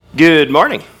Good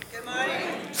morning. Good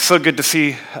morning. So good to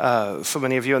see so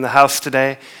many of you in the house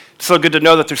today. It's so good to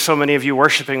know that there's so many of you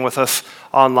worshiping with us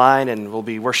online and will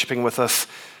be worshiping with us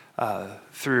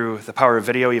through the power of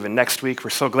video even next week.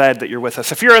 We're so glad that you're with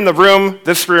us. If you're in the room,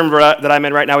 this room that I'm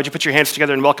in right now, would you put your hands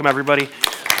together and welcome everybody?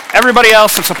 Everybody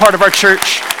else that's a part of our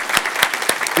church,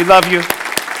 we love you.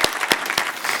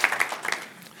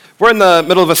 We're in the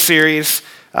middle of a series.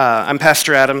 I'm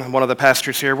Pastor Adam. I'm one of the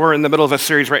pastors here. We're in the middle of a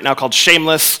series right now called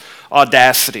Shameless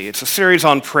Audacity. It's a series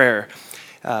on prayer.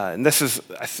 And this is,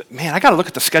 I got to look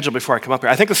at the schedule before I come up here.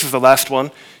 I think this is the last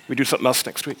one. We do something else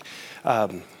next week.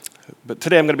 But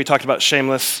today I'm going to be talking about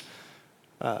shameless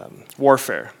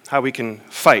warfare, how we can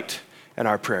fight in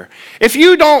our prayer. If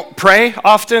you don't pray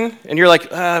often and you're like,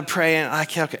 praying,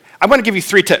 okay. I'm going to give you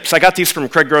 3 tips. I got these from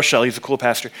Craig Groeschel. He's a cool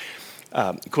pastor.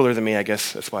 Cooler than me, I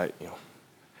guess. That's why,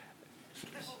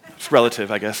 it's relative,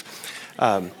 I guess.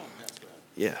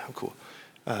 Yeah, I'm cool.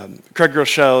 Craig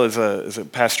Groeschel is a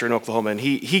pastor in Oklahoma, and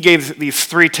he gave these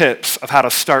 3 tips of how to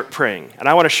start praying, and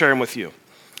I want to share them with you.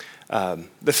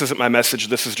 This isn't my message.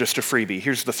 This is just a freebie.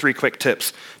 Here's the 3 quick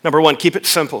tips. Number 1, keep it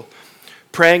simple.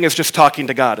 Praying is just talking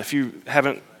to God. If you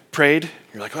haven't prayed,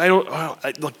 you're like, look,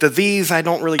 I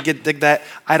don't really dig that.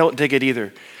 I don't dig it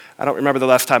either. I don't remember the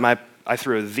last time I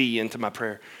threw a thee into my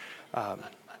prayer,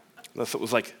 unless it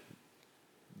was like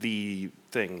the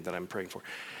thing that I'm praying for.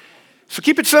 So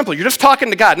keep it simple. You're just talking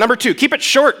to God. Number 2, keep it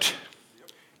short.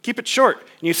 Keep it short.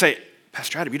 And you say,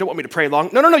 Pastor Adam, you don't want me to pray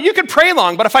long? No, you can pray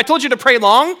long, but if I told you to pray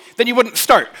long, then you wouldn't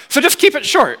start. So just keep it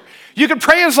short. You can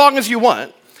pray as long as you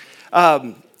want,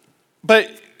 but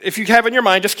if you have in your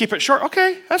mind, just keep it short.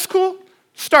 Okay, that's cool.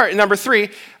 Start. And number 3,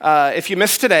 if you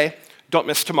miss today, don't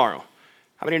miss tomorrow.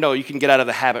 How many know you can get out of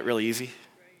the habit really easy?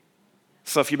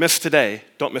 So if you miss today,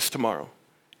 don't miss tomorrow.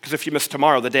 Because if you miss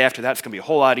tomorrow, the day after that's going to be a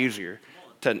whole lot easier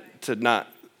to not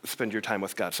spend your time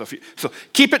with God. So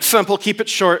keep it simple, keep it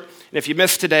short, and if you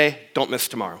miss today, don't miss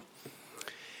tomorrow.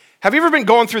 Have you ever been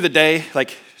going through the day,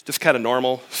 like just kind of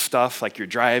normal stuff, like you're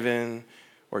driving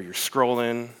or you're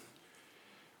scrolling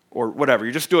or whatever,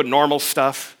 you're just doing normal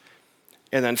stuff,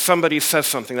 and then somebody says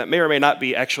something that may or may not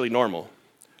be actually normal,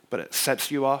 but it sets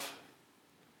you off,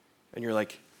 and you're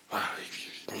like,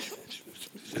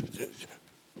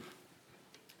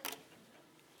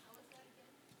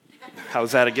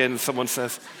 how's that again? Someone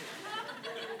says,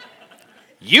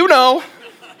 you know.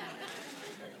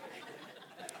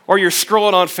 Or you're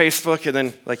scrolling on Facebook and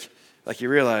then like you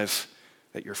realize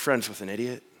that you're friends with an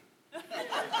idiot.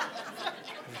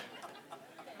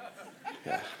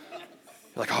 Yeah.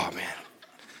 You're like, oh man.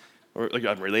 Or like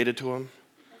I'm related to him.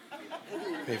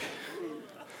 Maybe.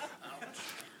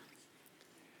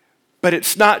 But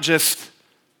it's not just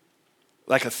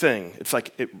like a thing. It's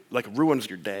like it ruins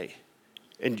your day.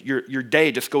 And your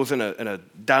day just goes in a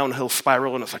downhill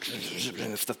spiral, and it's like,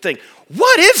 and it's the thing.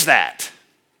 What is that?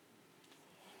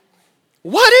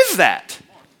 What is that?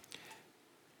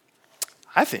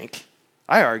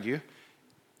 I argue,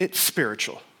 it's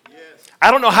spiritual. Yes. I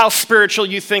don't know how spiritual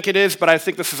you think it is, but I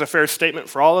think this is a fair statement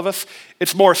for all of us.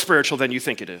 It's more spiritual than you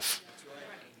think it is.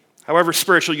 Right. However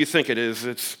spiritual you think it is,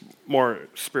 it's more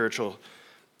spiritual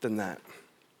than that.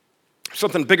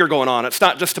 Something bigger going on. It's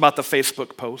not just about the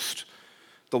Facebook post,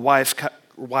 the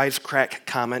wisecrack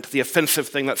comment, the offensive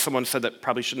thing that someone said that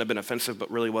probably shouldn't have been offensive,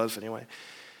 but really was anyway.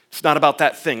 It's not about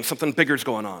that thing. Something bigger's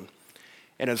going on.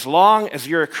 And as long as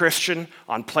you're a Christian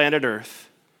on planet Earth,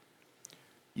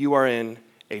 you are in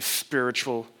a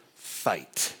spiritual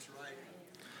fight.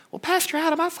 Well, Pastor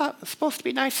Adam, I thought it was supposed to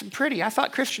be nice and pretty. I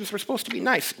thought Christians were supposed to be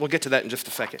nice. We'll get to that in just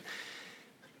a second.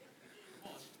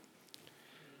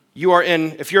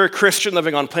 If you're a Christian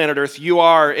living on planet Earth, you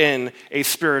are in a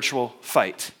spiritual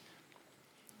fight.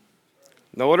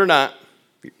 Know it or not,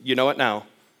 you know it now.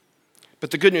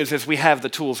 But the good news is we have the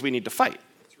tools we need to fight.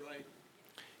 That's right.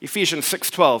 Ephesians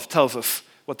 6:12 tells us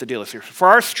what the deal is here. For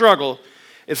our struggle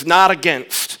is not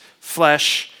against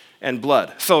flesh and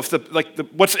blood. So if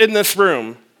what's in this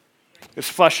room is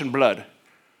flesh and blood.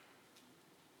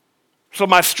 So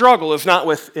my struggle is not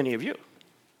with any of you,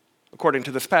 according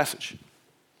to this passage.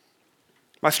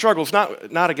 My struggle is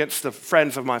not against the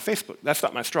friends of my Facebook. That's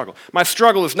not my struggle. My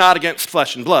struggle is not against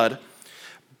flesh and blood,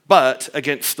 but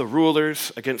against the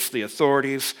rulers, against the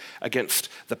authorities, against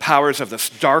the powers of this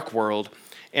dark world,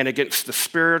 and against the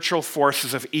spiritual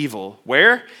forces of evil.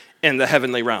 Where? In the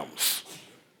heavenly realms.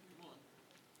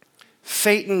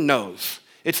 Satan knows.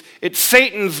 It's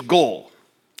Satan's goal,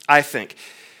 I think,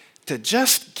 to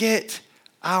just get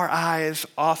our eyes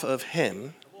off of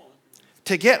him,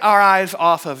 to get our eyes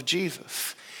off of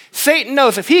Jesus. Satan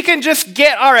knows if he can just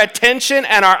get our attention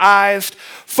and our eyes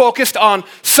focused on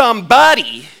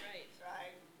somebody,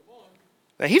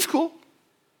 Now, he's cool.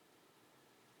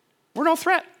 We're no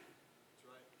threat.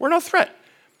 We're no threat.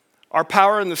 Our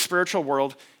power in the spiritual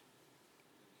world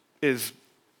is,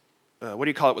 what do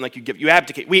you call it when like you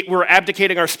abdicate? We're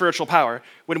abdicating our spiritual power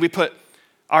when we put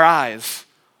our eyes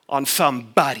on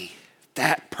somebody.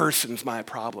 That person's my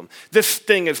problem. This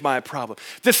thing is my problem.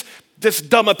 This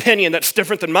dumb opinion that's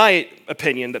different than my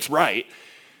opinion that's right.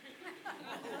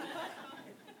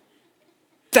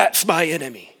 That's my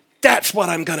enemy. That's what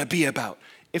I'm going to be about.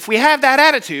 If we have that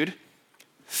attitude,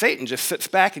 Satan just sits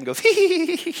back and goes, hee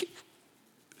hee hee hee.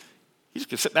 He's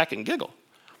going to sit back and giggle.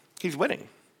 He's winning.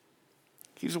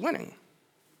 He's winning.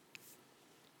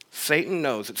 Satan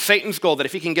knows. It's Satan's goal that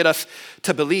if he can get us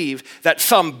to believe that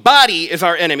somebody is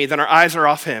our enemy, then our eyes are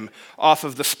off him, off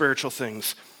of the spiritual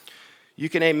things. You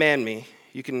can amen me.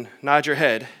 You can nod your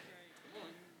head.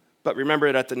 But remember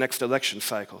it at the next election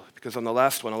cycle, because on the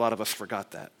last one, a lot of us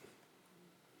forgot that.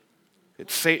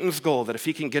 It's Satan's goal that if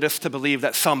he can get us to believe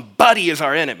that somebody is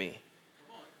our enemy,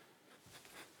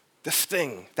 this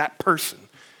thing, that person,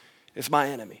 is my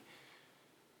enemy,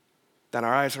 then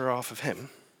our eyes are off of him.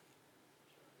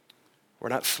 We're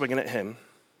not swinging at him,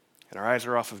 and our eyes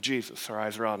are off of Jesus. Our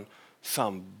eyes are on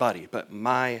somebody. But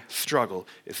my struggle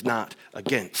is not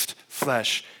against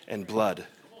flesh and blood.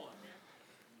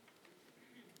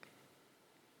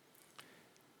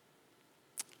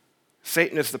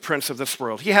 Satan is the prince of this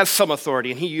world. He has some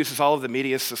authority, and he uses all of the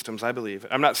media systems, I believe.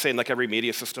 I'm not saying like every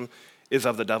media system is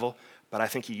of the devil, but I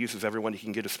think he uses everyone he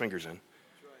can get his fingers in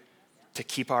to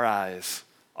keep our eyes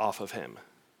off of him.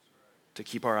 To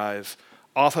keep our eyes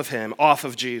off of him, off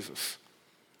of Jesus.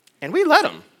 And we let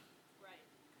him.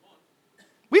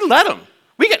 We let him.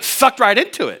 We get sucked right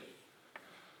into it.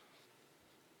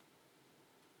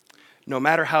 No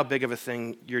matter how big of a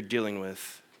thing you're dealing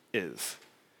with is.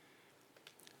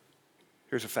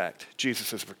 Here's a fact.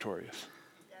 Jesus is victorious.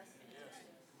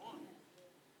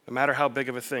 No matter how big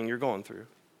of a thing you're going through,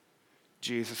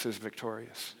 Jesus is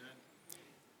victorious.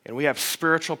 And we have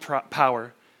spiritual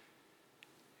power.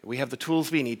 We have the tools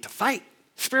we need to fight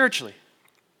spiritually.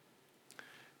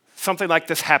 Something like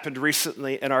this happened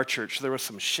recently in our church. There were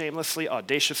some shamelessly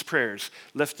audacious prayers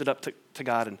lifted up to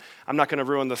God. And I'm not going to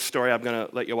ruin the story. I'm going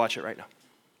to let you watch it right now.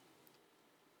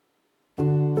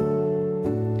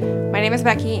 My name is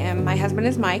Becky, and my husband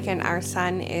is Mike, and our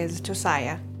son is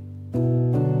Josiah.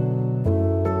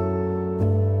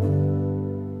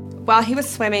 While he was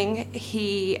swimming,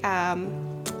 he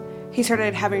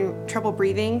started having trouble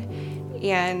breathing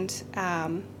and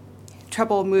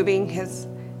trouble moving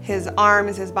his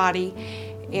arms, his body,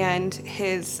 and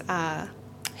his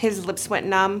lips went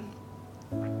numb.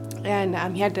 And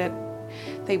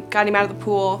they got him out of the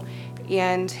pool,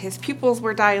 and his pupils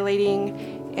were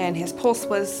dilating, and his pulse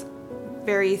was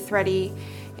very thready,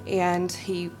 and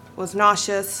he was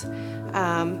nauseous.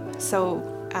 So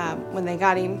when they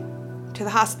got him to the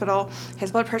hospital,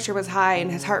 his blood pressure was high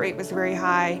and his heart rate was very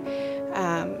high,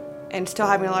 and still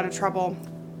having a lot of trouble.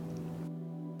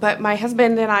 But my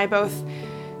husband and I both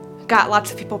got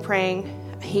lots of people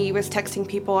praying. He was texting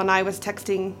people and I was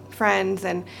texting friends,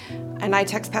 and I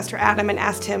text Pastor Adam and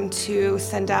asked him to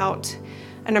send out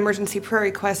an emergency prayer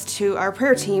request to our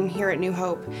prayer team here at New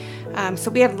Hope.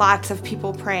 So we had lots of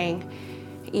people praying,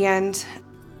 and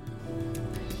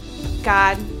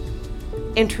God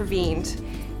intervened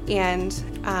and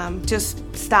just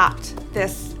stopped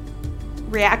this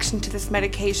reaction to this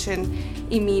medication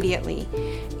immediately.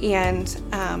 And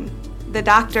the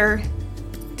doctor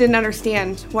didn't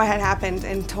understand what had happened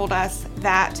and told us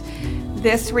that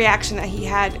this reaction that he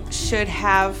had should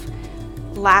have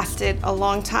lasted a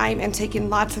long time and taken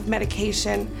lots of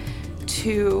medication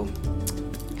to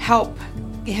help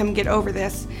him get over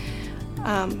this.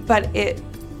 But it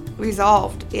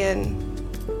resolved in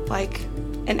like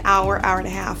an hour and a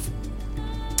half.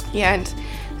 And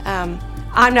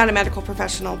I'm not a medical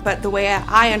professional, but the way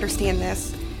I understand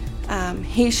this,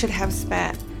 he should have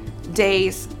spent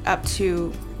days up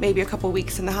to maybe a couple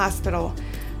weeks in the hospital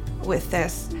with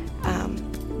this.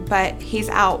 But he's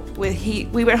out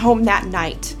we went home that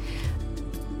night.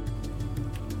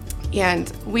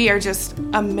 And we are just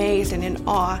amazed and in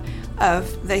awe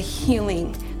of the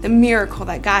healing, the miracle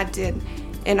that God did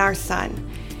in our son.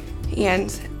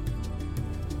 And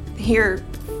here,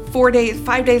 5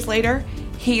 days later,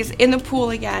 he's in the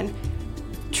pool again,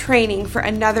 training for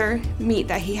another meet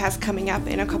that he has coming up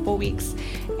in a couple weeks.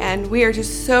 And we are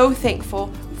just so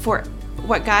thankful for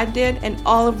what God did and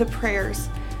all of the prayers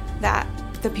that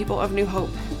the people of New Hope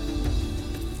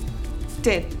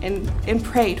did and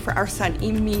prayed for our son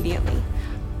immediately.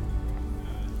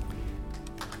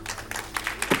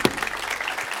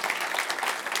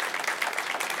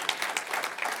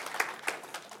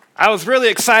 I was really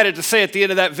excited to say at the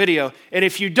end of that video, and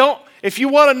if you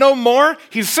want to know more,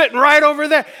 he's sitting right over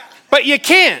there. But you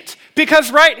can't,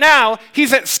 because right now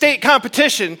he's at state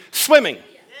competition swimming.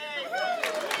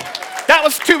 That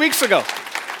was 2 weeks ago.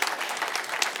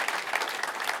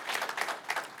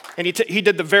 And he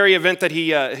did the very event that he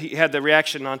had the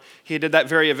reaction on. He did that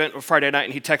very event on Friday night,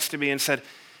 and he texted me and said,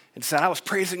 I was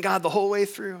praising God the whole way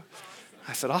through.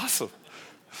 I said, awesome.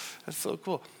 That's so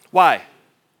cool. Why?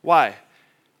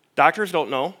 Doctors don't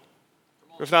know.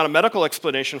 There's not a medical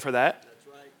explanation for that.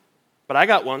 But I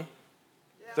got one.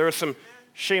 There are some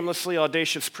shamelessly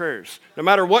audacious prayers. No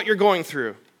matter what you're going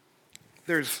through,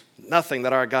 there's nothing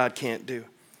that our God can't do.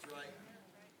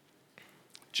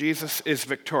 Jesus is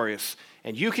victorious.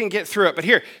 And you can get through it. But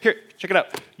here, check it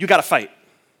out. You got to fight.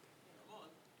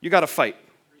 You got to fight.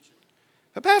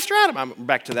 But Pastor Adam, I'm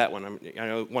back to that one. I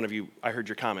know one of you, I heard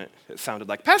your comment. It sounded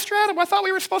like, Pastor Adam, I thought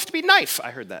we were supposed to be nice.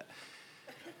 I heard that.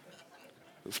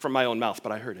 It was from my own mouth,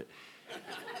 but I heard it.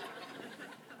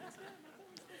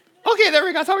 Okay, there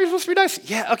we go. I thought we were supposed to be nice.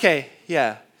 Yeah, okay,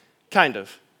 yeah, kind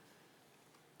of.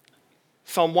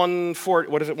 Psalm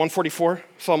 144?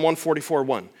 Psalm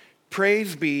 144:1.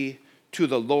 Praise be to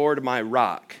the Lord my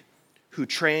rock, who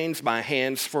trains my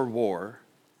hands for war,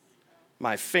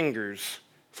 my fingers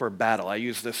for battle. I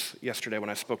used this yesterday when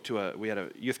I spoke we had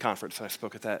a youth conference, and I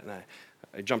spoke at that, and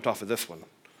I jumped off of this one.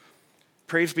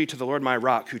 Praise be to the Lord my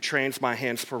rock, who trains my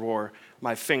hands for war,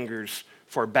 my fingers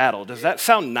for battle. Does that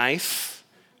sound nice?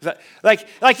 Is that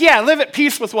like yeah, live at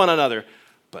peace with one another,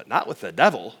 but not with the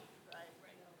devil.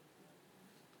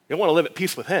 You don't want to live at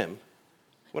peace with him.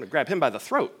 You want to grab him by the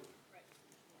throat.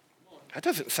 That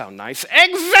doesn't sound nice.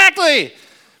 Exactly!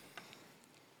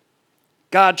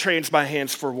 God trains my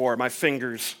hands for war, my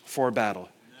fingers for battle.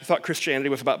 You thought Christianity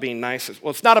was about being nice.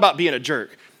 Well, it's not about being a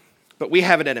jerk, but we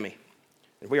have an enemy,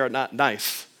 and we are not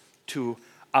nice to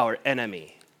our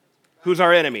enemy. Who's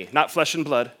our enemy? Not flesh and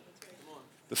blood,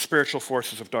 the spiritual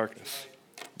forces of darkness.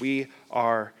 We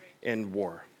are in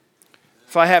war.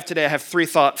 So I have 3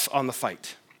 thoughts on the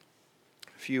fight.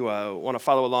 If you want to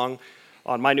follow along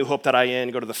on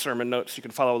myNewHope.in, go to the sermon notes. You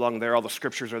can follow along there. All the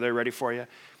scriptures are there ready for you,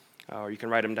 or you can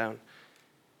write them down.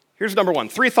 Here's number 1.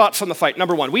 3 thoughts on the fight.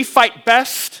 Number 1, we fight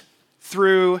best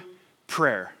through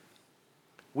prayer.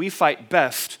 We fight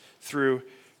best through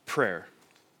prayer.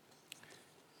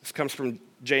 This comes from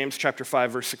James chapter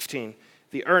 5, verse 16.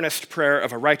 The earnest prayer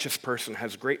of a righteous person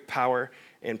has great power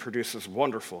and produces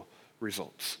wonderful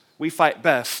results. We fight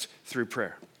best through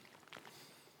prayer.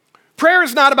 Prayer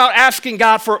is not about asking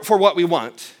God for what we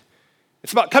want.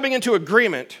 It's about coming into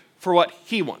agreement for what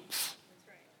he wants.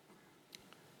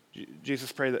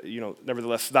 Jesus prayed that,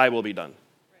 nevertheless, thy will be done.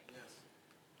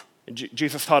 And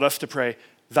Jesus taught us to pray,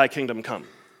 thy kingdom come.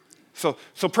 So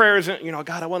prayer isn't,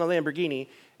 God, I want a Lamborghini.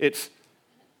 It's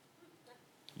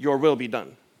your will be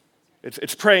done.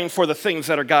 It's praying for the things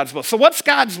that are God's will. So what's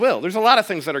God's will? There's a lot of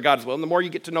things that are God's will. And the more you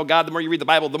get to know God, the more you read the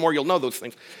Bible, the more you'll know those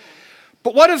things.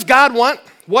 But what does God want?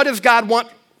 What does God want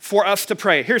for us to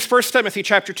pray? Here's 1 Timothy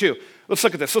chapter 2. Let's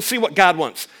look at this. Let's see what God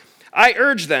wants. I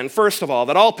urge then, first of all,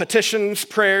 that all petitions,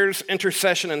 prayers,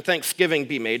 intercession, and thanksgiving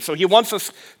be made. So he wants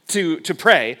us to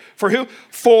pray. For who?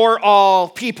 For all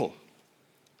people.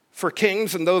 For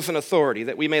kings and those in authority,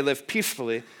 that we may live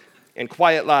peacefully and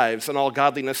quiet lives in all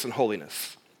godliness and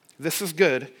holiness. This is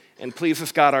good and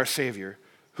pleases God our Savior,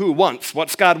 who wants,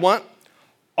 what's God want?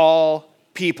 All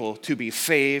people to be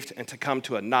saved and to come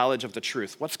to a knowledge of the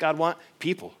truth. What's God want?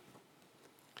 People.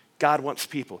 God wants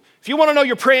people. If you want to know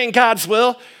you're praying God's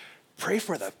will, pray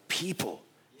for the people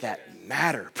that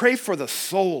matter. Pray for the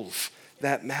souls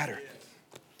that matter.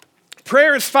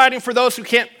 Prayer is fighting for those who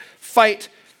can't fight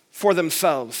for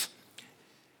themselves.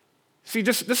 See,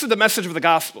 this is the message of the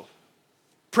gospel.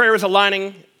 Prayer is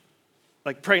aligning,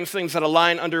 like praying things that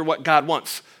align under what God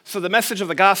wants. So the message of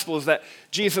the gospel is that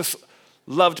Jesus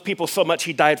loved people so much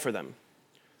he died for them.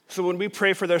 So when we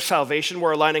pray for their salvation,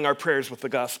 we're aligning our prayers with the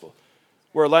gospel.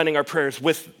 We're aligning our prayers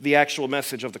with the actual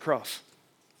message of the cross.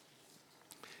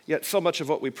 Yet so much of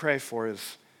what we pray for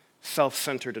is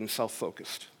self-centered and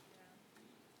self-focused.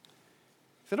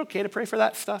 Is it okay to pray for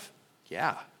that stuff?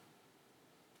 Yeah.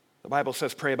 The Bible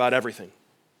says pray about everything.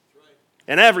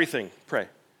 And everything, pray.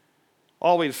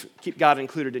 Always keep God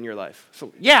included in your life.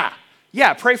 So yeah,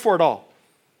 pray for it all.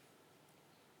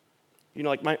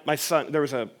 Like my son, there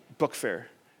was a book fair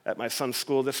at my son's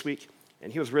school this week,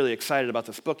 and he was really excited about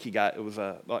this book he got. It was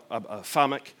a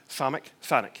Sonic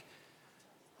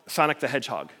the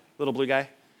Hedgehog, little blue guy. It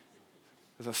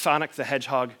was a Sonic the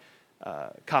Hedgehog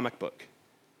comic book.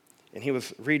 And he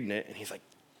was reading it, and he's like,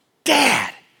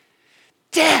 Dad!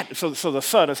 So the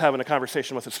son is having a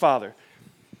conversation with his father.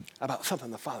 about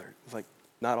something the Father is like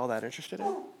not all that interested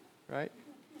in, right?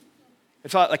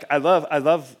 It's all, like I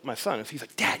love my son. He's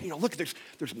like, Dad, look,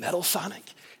 there's metal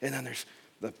Sonic, and then there's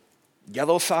the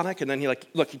yellow Sonic, and then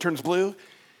he turns blue.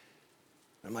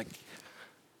 I'm like,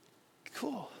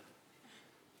 cool.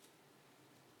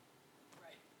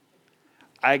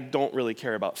 I don't really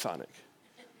care about Sonic.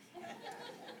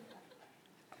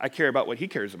 I care about what he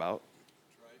cares about.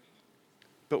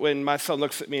 But when my son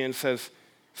looks at me and starts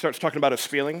talking about his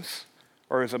feelings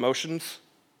or his emotions,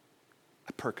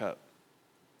 I perk up.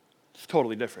 It's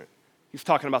totally different. He's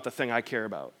talking about the thing I care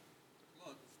about,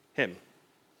 him.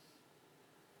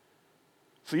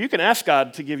 So you can ask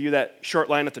God to give you that short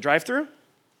line at the drive-thru.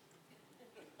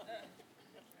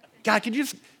 God, could you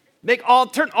just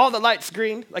turn all the lights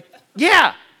green? Like,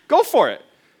 yeah, go for it.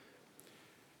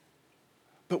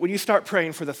 But when you start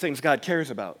praying for the things God cares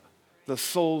about, the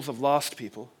souls of lost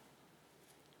people,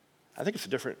 I think it's a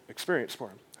different experience for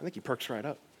him. I think he perks right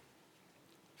up.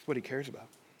 It's what he cares about.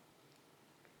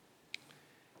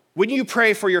 When you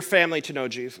pray for your family to know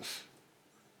Jesus,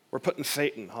 we're putting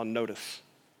Satan on notice.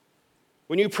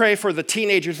 When you pray for the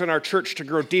teenagers in our church to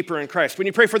grow deeper in Christ, when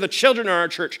you pray for the children in our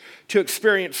church to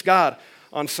experience God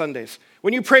on Sundays,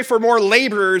 when you pray for more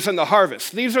laborers in the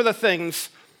harvest, these are the things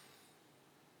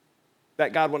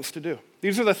that God wants to do.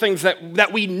 These are the things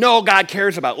that we know God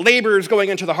cares about. Laborers going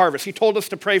into the harvest. He told us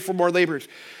to pray for more laborers.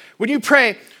 When you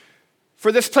pray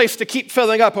for this place to keep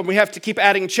filling up and we have to keep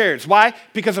adding chairs. Why?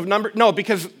 Because of number? No,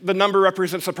 because the number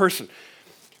represents a person.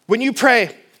 When you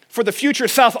pray for the future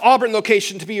South Auburn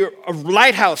location to be a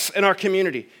lighthouse in our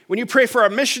community, when you pray for our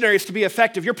missionaries to be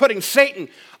effective, you're putting Satan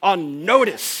on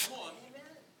notice.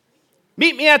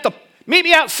 Meet me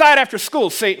outside after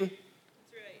school, Satan.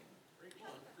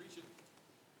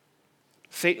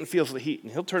 Satan feels the heat,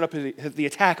 and he'll turn up the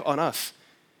attack on us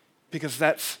because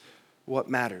that's what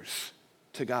matters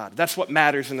to God. That's what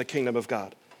matters in the kingdom of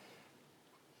God.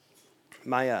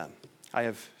 I'm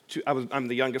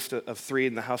the youngest of three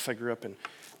in the house I grew up in.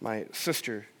 My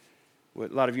sister, a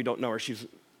lot of you don't know her, she's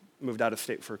moved out of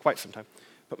state for quite some time,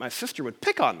 but my sister would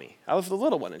pick on me. I was the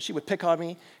little one, and she would pick on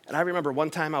me, and I remember one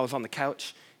time I was on the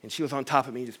couch, and she was on top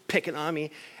of me, just picking on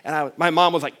me, and my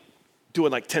mom was like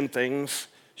doing like 10 things.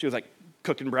 She was like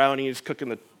cooking brownies, cooking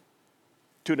the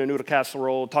tuna noodle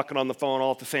casserole, talking on the phone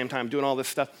all at the same time, doing all this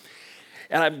stuff.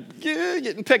 And I'm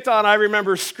getting picked on. I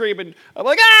remember screaming. I'm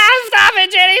like, stop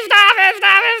it, Jenny, stop it,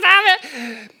 stop it, stop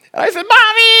it. And I said,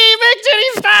 Mommy, make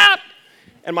Jenny stop.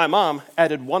 And my mom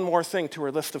added one more thing to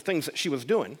her list of things that she was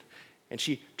doing. And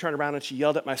she turned around and she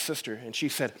yelled at my sister. And she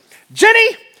said,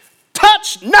 Jenny,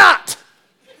 touch not.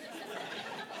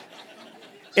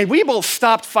 And we both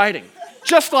stopped fighting,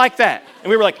 just like that. And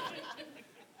we were like,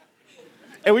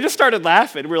 and we just started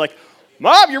laughing. We were like,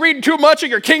 Mom, you're reading too much of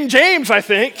your King James, I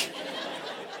think.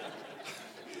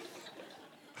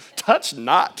 Touch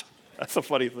not. That's a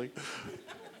funny thing.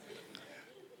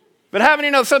 But how many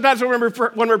know sometimes when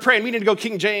we're praying, we need to go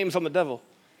King James on the devil?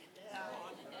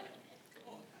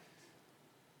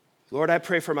 Lord, I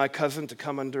pray for my cousin to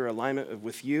come under alignment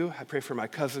with you. I pray for my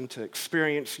cousin to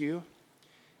experience you.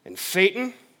 And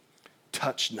Satan,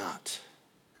 touch not.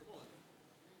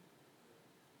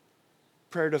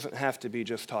 Prayer doesn't have to be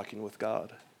just talking with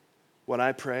God. When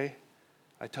I pray,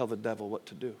 I tell the devil what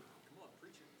to do.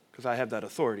 Because I have that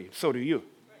authority. So do you.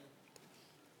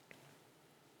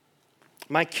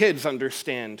 My kids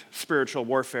understand spiritual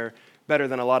warfare better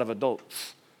than a lot of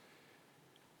adults.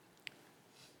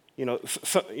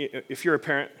 If you're a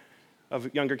parent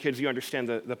of younger kids, you understand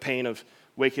the pain of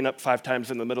waking up 5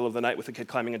 times in the middle of the night with a kid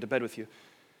climbing into bed with you.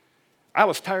 I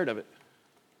was tired of it.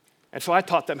 And so I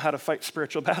taught them how to fight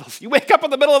spiritual battles. You wake up in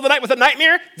the middle of the night with a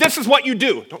nightmare, this is what you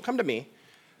do. Don't come to me.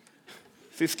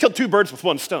 See, it's killed 2 birds with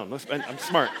 1 stone. I'm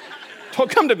smart. Don't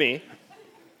come to me.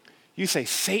 You say,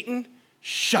 Satan,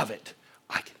 shove it.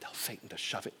 I can tell Satan to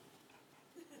shove it.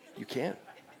 You can.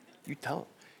 You tell him.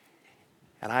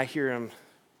 And I hear him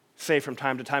say from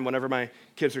time to time, whenever my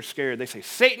kids are scared, they say,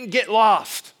 Satan, get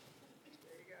lost.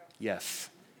 There you go. Yes.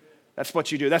 That's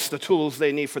what you do. That's the tools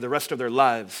they need for the rest of their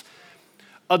lives.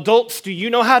 Adults, do you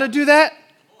know how to do that?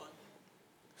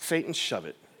 Satan, shove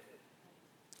it.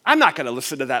 I'm not going to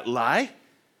listen to that lie.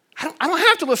 I don't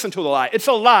have to listen to the lie. It's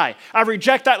a lie. I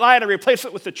reject that lie and I replace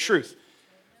it with the truth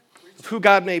of who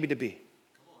God made me to be.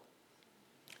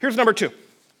 Here's number 2.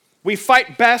 We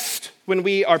fight best when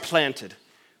we are planted.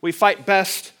 We fight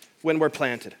best when we're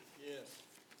planted. Yes.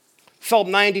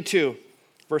 Psalm 92,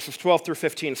 verses 12 through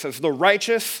 15 says, the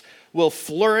righteous will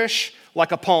flourish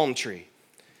like a palm tree.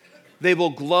 They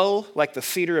will glow like the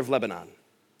cedar of Lebanon.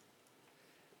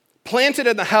 Planted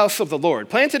in the house of the Lord,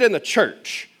 planted in the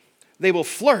church, they will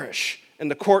flourish in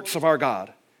the courts of our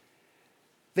God.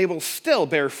 They will still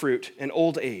bear fruit in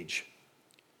old age,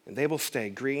 and they will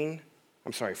stay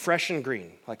fresh and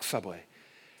green like Subway.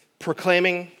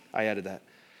 Proclaiming, I added that.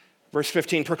 Verse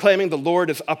 15, proclaiming the Lord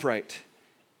is upright.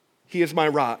 He is my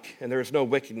rock, and there is no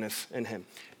wickedness in him.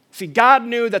 See, God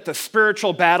knew that the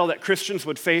spiritual battle that Christians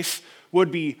would face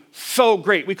would be so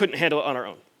great, we couldn't handle it on our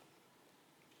own.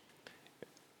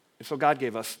 And so God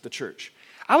gave us the church.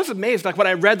 I was amazed, when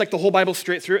I read the whole Bible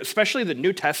straight through, especially the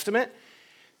New Testament,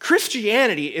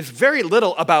 Christianity is very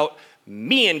little about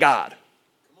me and God.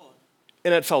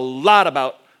 And it's a lot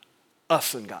about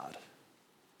us and God.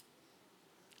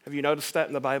 Have you noticed that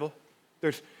in the Bible?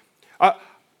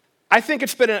 I think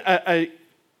it's been an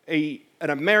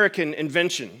American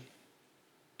invention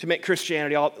to make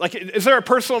Christianity all, is there a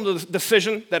personal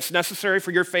decision that's necessary for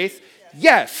your faith?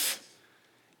 Yes.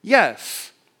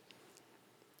 Yes.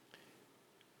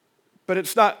 But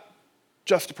it's not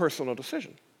just a personal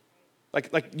decision.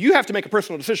 You have to make a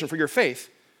personal decision for your faith,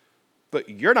 but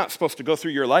you're not supposed to go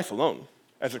through your life alone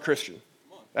as a Christian.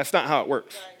 That's not how it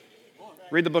works.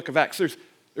 Read the book of Acts. There's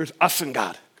us and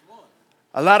God.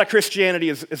 A lot of Christianity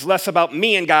is less about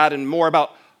me and God and more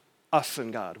about us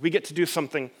and God. We get to do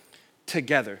something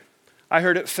together. I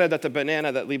heard it said that the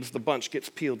banana that leaves the bunch gets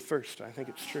peeled first. I think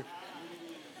it's true.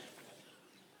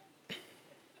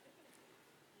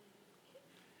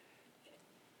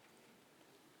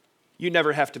 You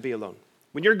never have to be alone.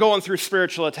 When you're going through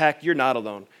spiritual attack, you're not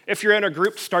alone. If you're in a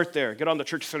group, start there. Get on the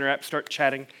Church Center app, start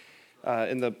chatting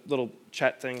in the little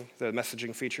chat thing, the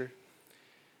messaging feature.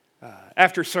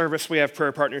 After service, we have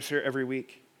prayer partners here every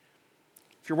week.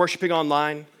 If you're worshiping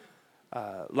online,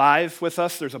 live with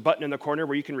us, there's a button in the corner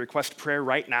where you can request prayer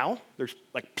right now. There's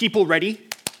people ready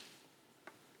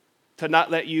to not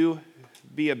let you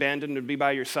be abandoned and be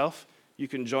by yourself. You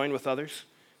can join with others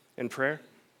in prayer.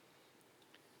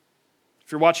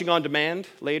 If you're watching on demand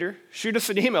later, shoot us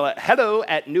an email at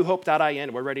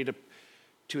hello@newhope.in. We're ready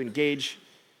to engage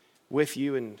with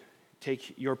you and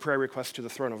take your prayer request to the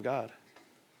throne of God.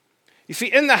 You see,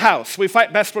 in the house, we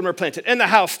fight best when we're planted. In the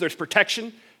house, there's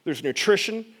protection, there's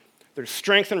nutrition, there's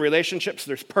strength in relationships,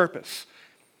 there's purpose.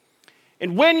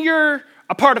 And when you're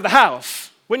a part of the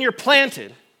house, when you're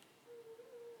planted,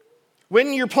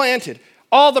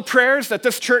 all the prayers that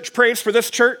this church prays for this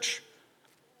church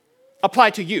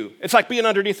apply to you. It's like being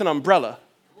underneath an umbrella.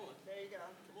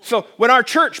 So when our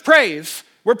church prays,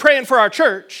 we're praying for our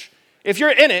church. If you're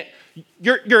in it,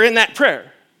 you're in that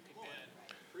prayer.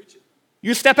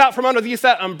 You step out from underneath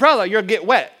that umbrella, you'll get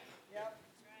wet.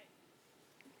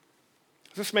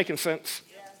 Is this making sense?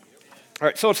 All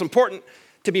right, so it's important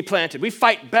to be planted. We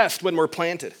fight best when we're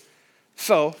planted.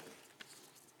 So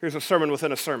here's a sermon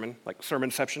within a sermon, like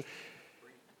sermonception.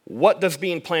 What does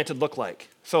being planted look like?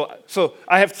 So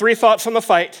I have 3 thoughts on the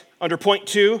fight. Under point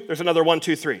 2, there's another 1,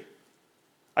 2, 3.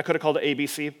 I could have called it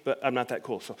ABC, but I'm not that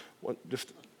cool. So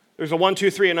there's a 1, 2,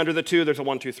 3, and under the 2, there's a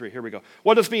 1, 2, 3. Here we go.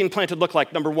 What does being planted look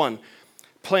like? Number 1,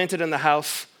 planted in the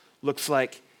house looks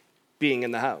like being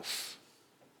in the house.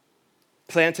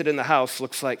 Planted in the house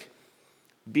looks like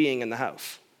being in the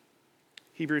house.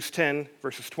 Hebrews 10,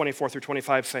 verses 24 through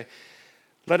 25 say,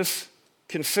 let us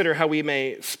consider how we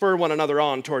may spur one another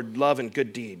on toward love and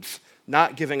good deeds,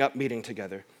 not giving up meeting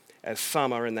together, as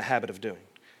some are in the habit of doing,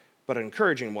 but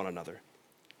encouraging one another,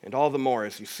 and all the more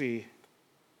as you see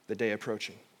the day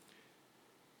approaching.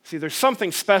 See, there's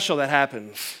something special that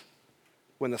happens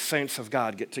when the saints of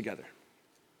God get together.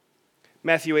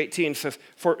 Matthew 18 says,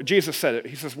 for Jesus said it,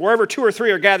 he says, wherever 2 or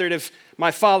 3 are gathered as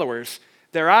my followers,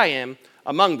 there I am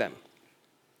among them.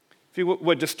 If you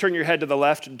would just turn your head to the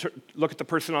left and look at the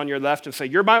person on your left and say,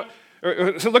 so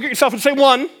look at yourself and say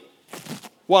 1.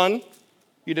 1.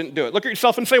 You didn't do it. Look at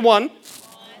yourself and say 1.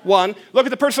 1. Look at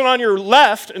the person on your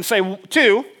left and say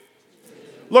 2.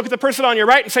 Look at the person on your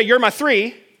right and say, you're my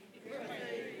 3.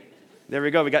 There we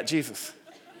go. We got Jesus.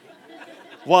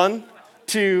 1,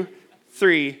 2,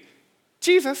 3.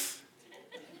 Jesus.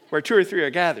 Where 2 or 3 are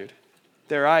gathered,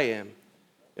 there I am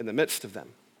in the midst of them.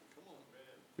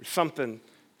 There's something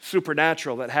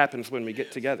supernatural that happens when we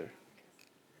get together.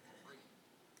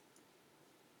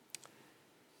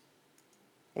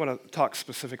 I want to talk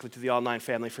specifically to the online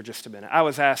family for just a minute. I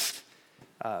was asked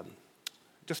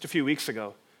just a few weeks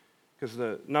ago, because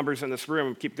the numbers in this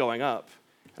room keep going up,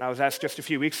 and I was asked just a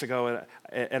few weeks ago,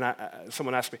 and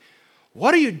someone asked me,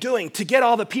 what are you doing to get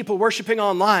all the people worshiping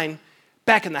online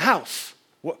back in the house?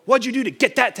 What'd you do to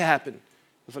get that to happen? There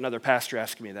was another pastor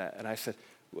asking me that, and I said,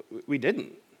 we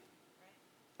didn't.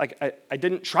 I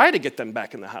didn't try to get them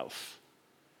back in the house.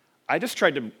 I just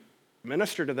tried to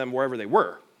minister to them wherever they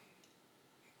were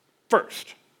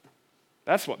first.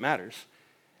 That's what matters.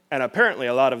 And apparently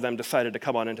a lot of them decided to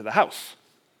come on into the house.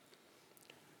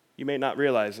 You may not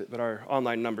realize it, but our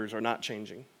online numbers are not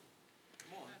changing.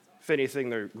 If anything,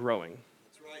 they're growing.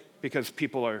 Because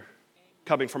people are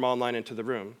coming from online into the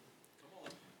room.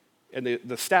 And the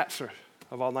stats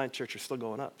of online church are still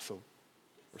going up, so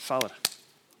we're solid.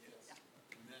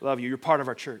 Love you. You're part of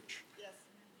our church.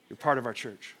 You're part of our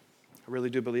church. I really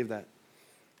do believe that.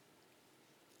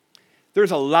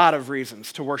 There's a lot of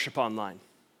reasons to worship online.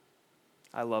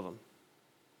 I love them.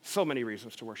 So many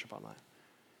reasons to worship online.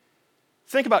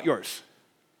 Think about yours.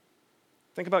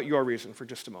 Think about your reason for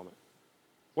just a moment.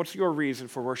 What's your reason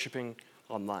for worshiping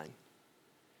online?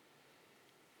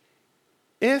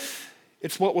 If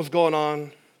it's what was going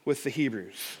on with the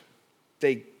Hebrews,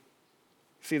 they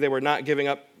were not giving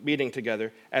up meeting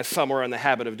together as some were in the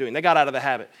habit of doing. They got out of the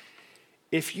habit.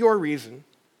 If your reason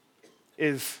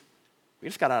is, we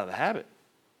just got out of the habit,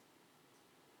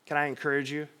 can I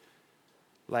encourage you,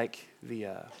 like the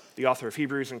author of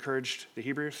Hebrews encouraged the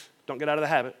Hebrews, don't get out of the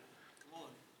habit.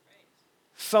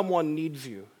 Someone needs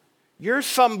you. You're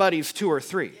somebody's 2 or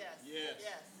 3.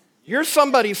 You're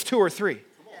somebody's 2 or 3.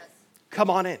 Come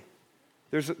on in.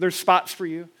 There's spots for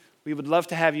you. We would love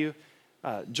to have you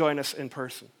join us in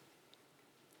person.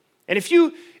 And if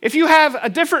you have a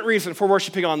different reason for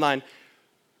worshiping online,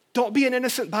 don't be an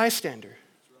innocent bystander.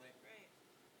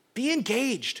 Be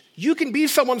engaged. You can be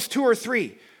someone's 2 or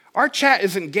 3. Our chat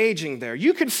is engaging there.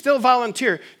 You can still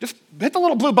volunteer. Just hit the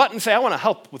little blue button and say, I want to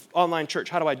help with online church.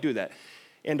 How do I do that?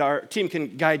 And our team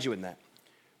can guide you in that.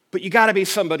 But you got to be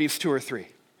somebody's 2 or 3.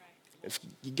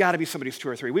 You got to be somebody's 2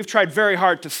 or 3. We've tried very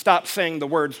hard to stop saying the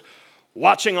words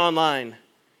watching online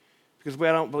because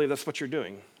I don't believe that's what you're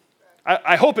doing.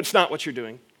 I hope it's not what you're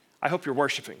doing. I hope you're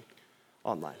worshiping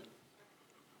online.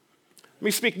 Let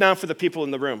me speak now for the people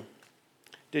in the room.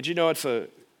 Did you know it's a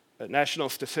national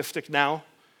statistic now?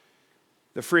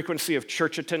 The frequency of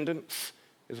church attendance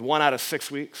is 1 out of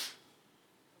 6 weeks.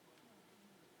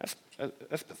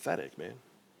 That's pathetic, man.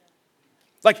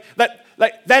 Like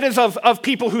that is of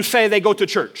people who say they go to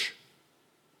church.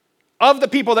 Of the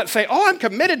people that say, oh, I'm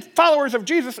committed followers of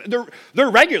Jesus, they're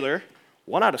regular.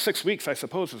 1 out of 6 weeks, I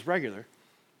suppose, is regular.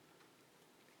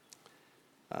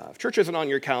 If church isn't on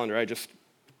your calendar, I just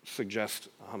suggest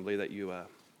humbly that you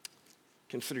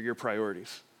consider your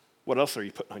priorities. What else are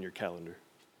you putting on your calendar?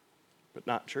 But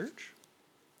not church?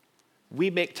 We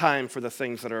make time for the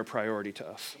things that are a priority to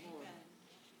us.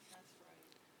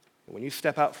 And when you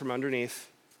step out from underneath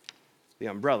the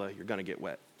umbrella, you're going to get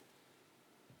wet.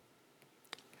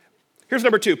 Here's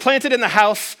number 2. Planted in the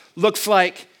house looks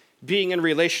like being in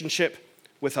relationship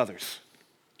with others.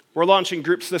 We're launching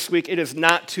groups this week. It is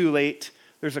not too late.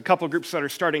 There's a couple groups that are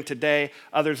starting today,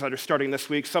 others that are starting this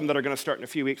week, some that are going to start in a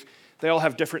few weeks. They all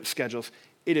have different schedules.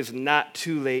 It is not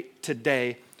too late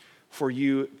today for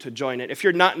you to join it. If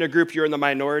you're not in a group, you're in the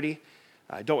minority.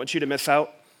 I don't want you to miss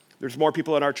out. There's more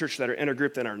people in our church that are in a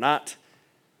group than are not.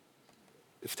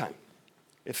 It's time.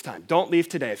 It's time. Don't leave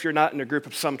today. If you're not in a group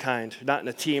of some kind, not in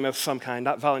a team of some kind,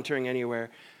 not volunteering anywhere,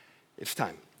 it's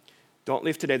time. Don't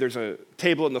leave today. There's a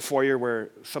table in the foyer where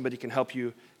somebody can help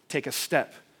you take a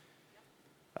step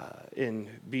in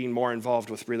being more involved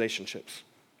with relationships.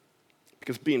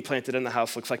 Because being planted in the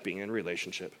house looks like being in a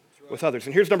relationship with others.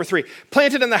 And here's number 3.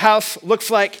 Planted in the house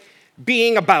looks like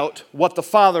being about what the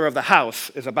father of the house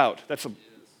is about.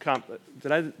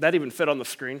 Did that even fit on the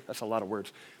screen? That's a lot of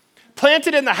words.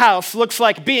 Planted in the house looks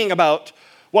like being about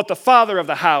what the father of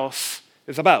the house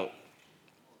is about.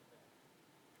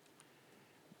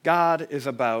 God is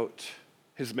about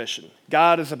his mission.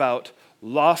 God is about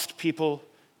lost people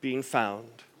being found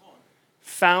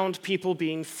people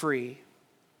being free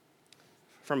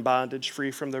from bondage,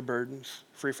 free from their burdens,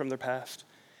 free from their past,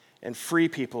 and free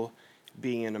people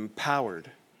being empowered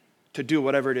to do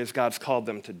whatever it is God's called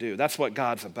them to do. That's what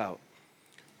God's about.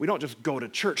 We don't just go to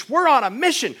church. We're on a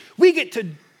mission. We get to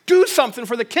do something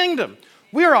for the kingdom.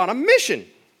 We're on a mission.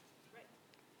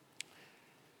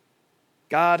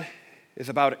 God is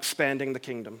about expanding the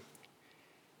kingdom,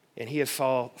 and he has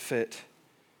saw fit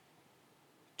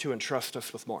to entrust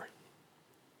us with more.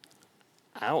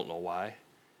 I don't know why,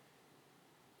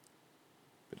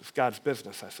 but it's God's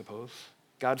business, I suppose.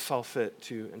 God saw fit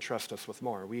to entrust us with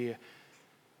more. We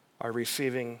are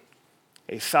receiving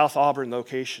a South Auburn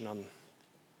location on,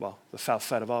 the south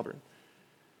side of Auburn.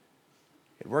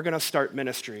 And we're going to start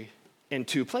ministry in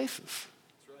 2 places.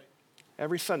 That's right.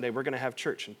 Every Sunday, we're going to have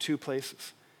church in 2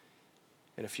 places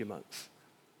in a few months.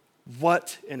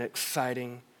 What an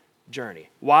exciting journey.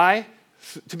 Why?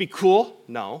 To be cool?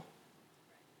 No.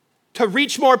 To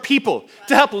reach more people,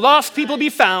 to help lost people be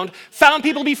found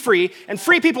people be free, and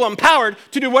free people empowered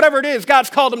to do whatever it is God's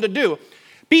called them to do.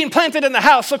 Being planted in the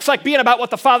house looks like being about what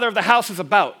the father of the house is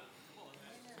about.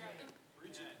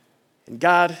 And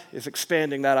God is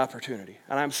expanding that opportunity,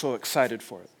 and I'm so excited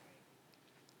for it.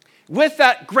 With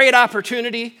that great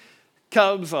opportunity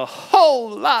comes a whole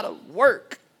lot of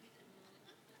work.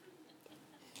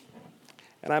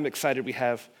 And I'm excited we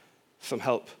have some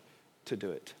help to do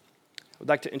it. I'd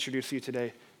like to introduce you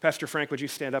today. Pastor Frank, would you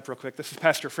stand up real quick? This is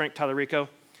Pastor Frank Tallarico.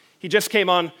 He just came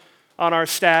on our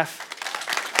staff.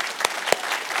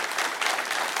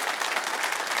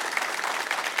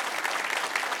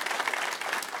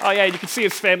 Oh yeah, you can see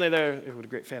his family there. What a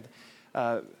great family.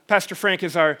 Pastor Frank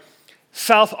is our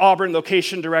South Auburn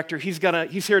location director. He's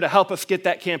here to help us get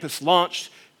that campus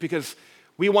launched because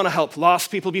we want to help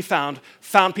lost people be found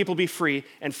people be free,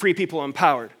 and free people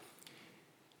empowered.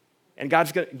 And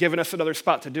God's given us another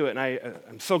spot to do it, and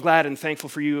I'm so glad and thankful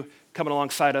for you coming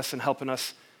alongside us and helping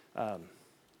us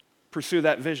pursue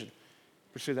that vision,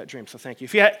 pursue that dream. So thank you.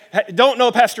 If you don't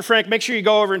know Pastor Frank, make sure you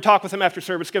go over and talk with him after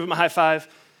service, give him a high five.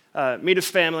 Meet his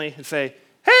family and say,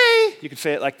 hey, you can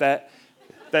say it like that.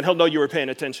 Then he'll know you were paying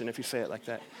attention if you say it like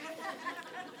that.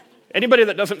 Anybody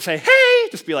that doesn't say, hey,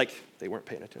 just be like, they weren't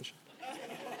paying attention.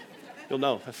 You'll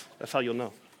know. That's how you'll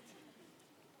know.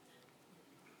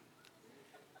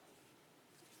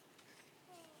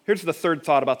 Here's the third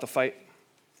thought about the fight.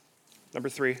 Number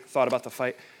 3, thought about the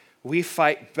fight. We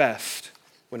fight best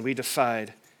when we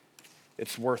decide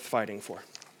it's worth fighting for.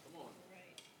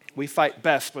 We fight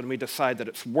best when we decide that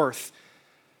it's worth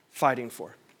fighting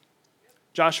for.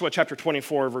 Joshua chapter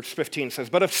 24, verse 15 says,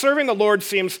 but if serving the Lord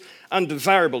seems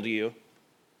undesirable to you,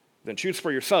 then choose for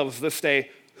yourselves this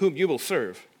day whom you will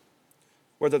serve,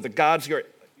 whether the gods your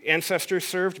ancestors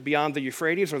served beyond the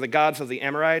Euphrates or the gods of the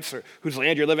Amorites or whose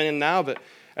land you're living in now. But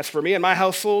as for me and my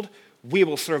household, we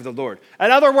will serve the Lord. In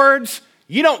other words,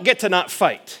 you don't get to not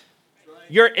fight.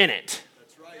 You're in it.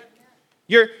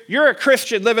 You're a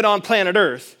Christian living on planet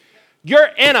Earth. You're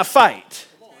in a fight.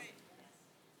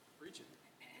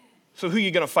 So who are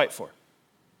you going to fight for?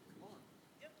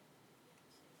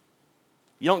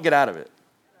 You don't get out of it.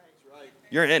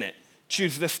 You're in it.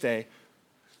 Choose this day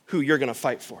who you're going to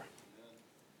fight for.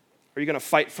 Are you going to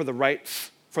fight for the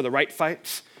right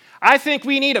fights? I think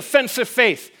we need offensive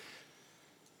faith.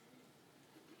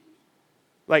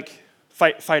 Like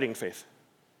fighting faith.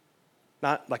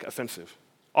 Not like offensive.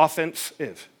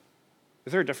 Offensive.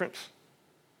 Is there a difference?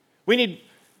 We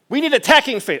need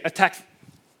attacking faith.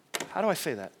 How do I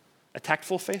say that? A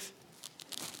tactful faith?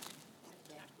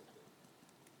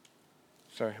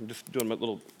 Sorry, I'm just doing my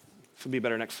little, this will be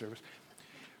better next service.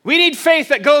 We need faith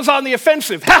that goes on the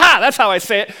offensive. That's how I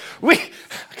say it.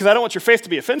 Because I don't want your faith to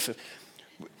be offensive,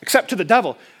 except to the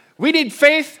devil. We need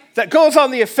faith that goes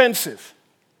on the offensive.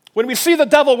 When we see the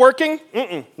devil working,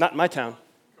 not in my town.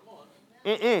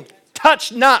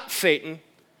 Touch not, Satan.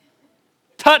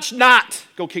 Touch not.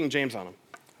 Go King James on him.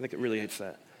 I think it really hates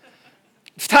that.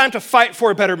 It's time to fight for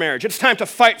a better marriage. It's time to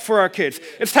fight for our kids.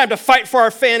 It's time to fight for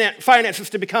our finances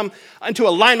to become into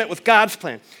alignment with God's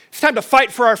plan. It's time to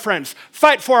fight for our friends,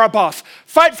 fight for our boss,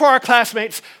 fight for our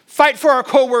classmates, fight for our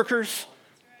coworkers.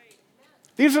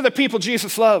 These are the people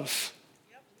Jesus loves.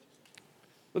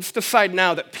 Let's decide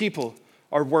now that people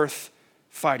are worth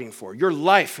fighting for. Your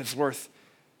life is worth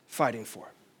fighting for.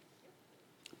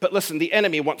 But listen, the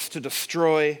enemy wants to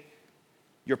destroy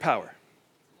your power.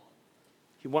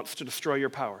 He wants to destroy your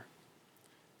power.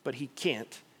 But he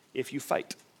can't if you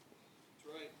fight.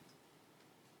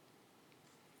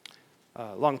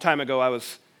 A long time ago, I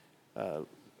was,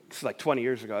 this is like 20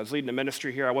 years ago, I was leading a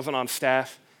ministry here. I wasn't on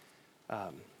staff.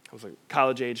 I was a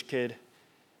college-age kid,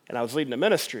 and I was leading a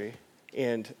ministry,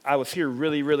 and I was here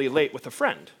really, really late with a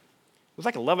friend. It was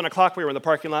like 11 o'clock. We were in the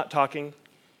parking lot talking,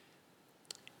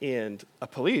 and a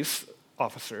police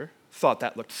officer thought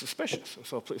that looked suspicious. And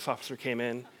so a police officer came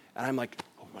in, and I'm like,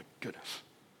 oh my goodness.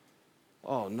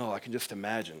 Oh no, I can just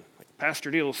imagine. Like Pastor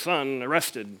Deal's son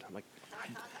arrested. I'm like,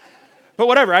 but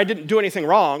whatever, I didn't do anything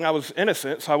wrong. I was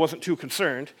innocent, so I wasn't too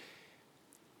concerned.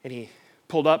 And he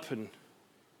pulled up and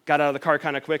got out of the car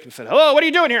kind of quick and said, hello, what are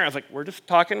you doing here? I was like, we're just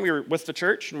talking. We were with the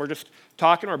church, and we're just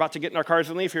talking. We're about to get in our cars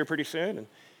and leave here pretty soon. And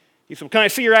he said, well, can I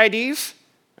see your IDs?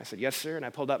 I said, yes, sir. And I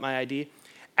pulled out my ID.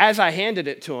 As I handed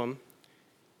it to him,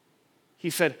 he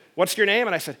said, what's your name?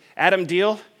 And I said, Adam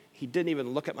Deal. He didn't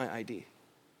even look at my ID.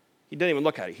 He didn't even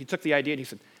look at it. He took the ID and he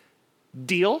said,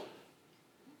 Deal?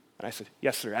 And I said,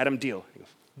 yes, sir, Adam Deal. He goes,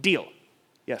 Deal.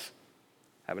 Yes.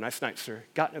 Have a nice night, sir.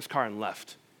 Got in his car and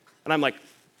left. And I'm like,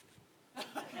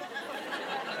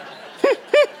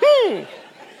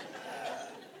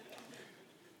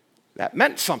 that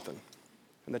meant something.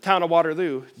 In the town of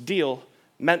Waterloo, Deal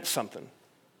meant something.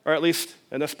 Or at least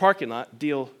in this parking lot,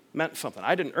 Deal meant something.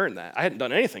 I didn't earn that. I hadn't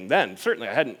done anything then. Certainly,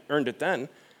 I hadn't earned it then.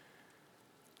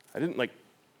 I didn't,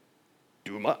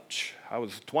 do much. I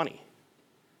was 20.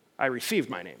 I received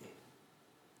my name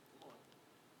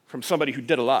from somebody who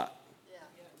did a lot.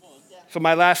 So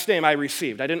my last name I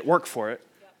received. I didn't work for it.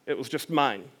 It was just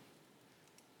mine.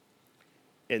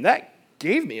 And that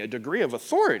gave me a degree of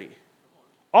authority.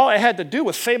 All I had to do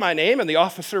was say my name, and the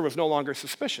officer was no longer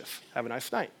suspicious. Have a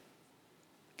nice night.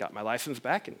 Got my license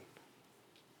back, and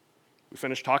we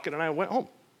finished talking, and I went home.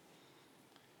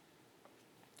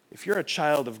 If you're a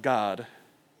child of God,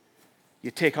 you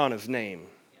take on his name.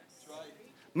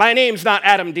 My name's not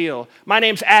Adam Deal. My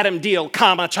name's Adam Deal,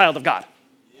 child of God.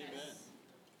 Amen.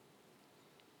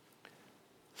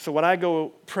 So when I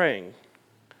go praying,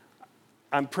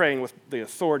 I'm praying with the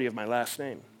authority of my last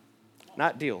name,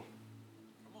 not Deal.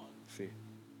 See,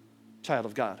 child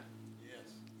of God.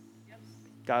 Yes.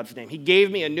 God's name. He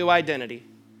gave me a new identity,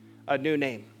 a new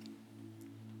name.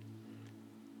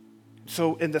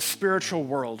 So in the spiritual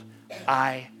world,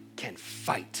 I can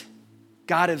fight.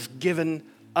 God has given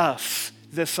us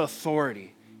this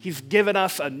authority. He's given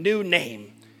us a new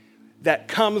name that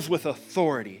comes with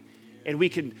authority. And we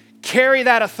can carry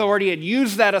that authority and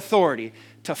use that authority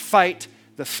to fight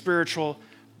the spiritual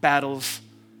battles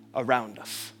around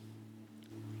us.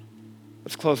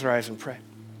 Let's close our eyes and pray.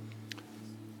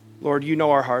 Lord, you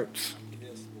know our hearts.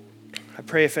 I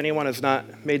pray if anyone has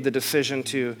not made the decision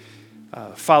to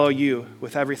follow you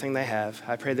with everything they have,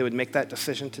 I pray they would make that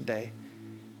decision today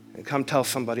and come tell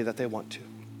somebody that they want to.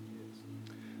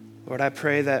 Lord, I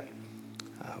pray that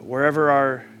wherever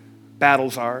our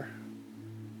battles are,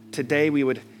 today we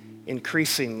would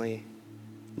increasingly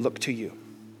look to you.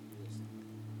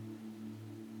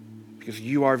 Because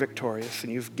you are victorious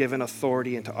and you've given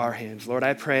authority into our hands. Lord,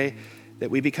 I pray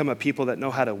that we become a people that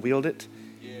know how to wield it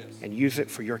and use it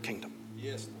for your kingdom.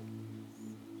 Yes.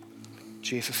 In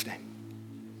Jesus' name,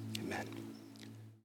 amen.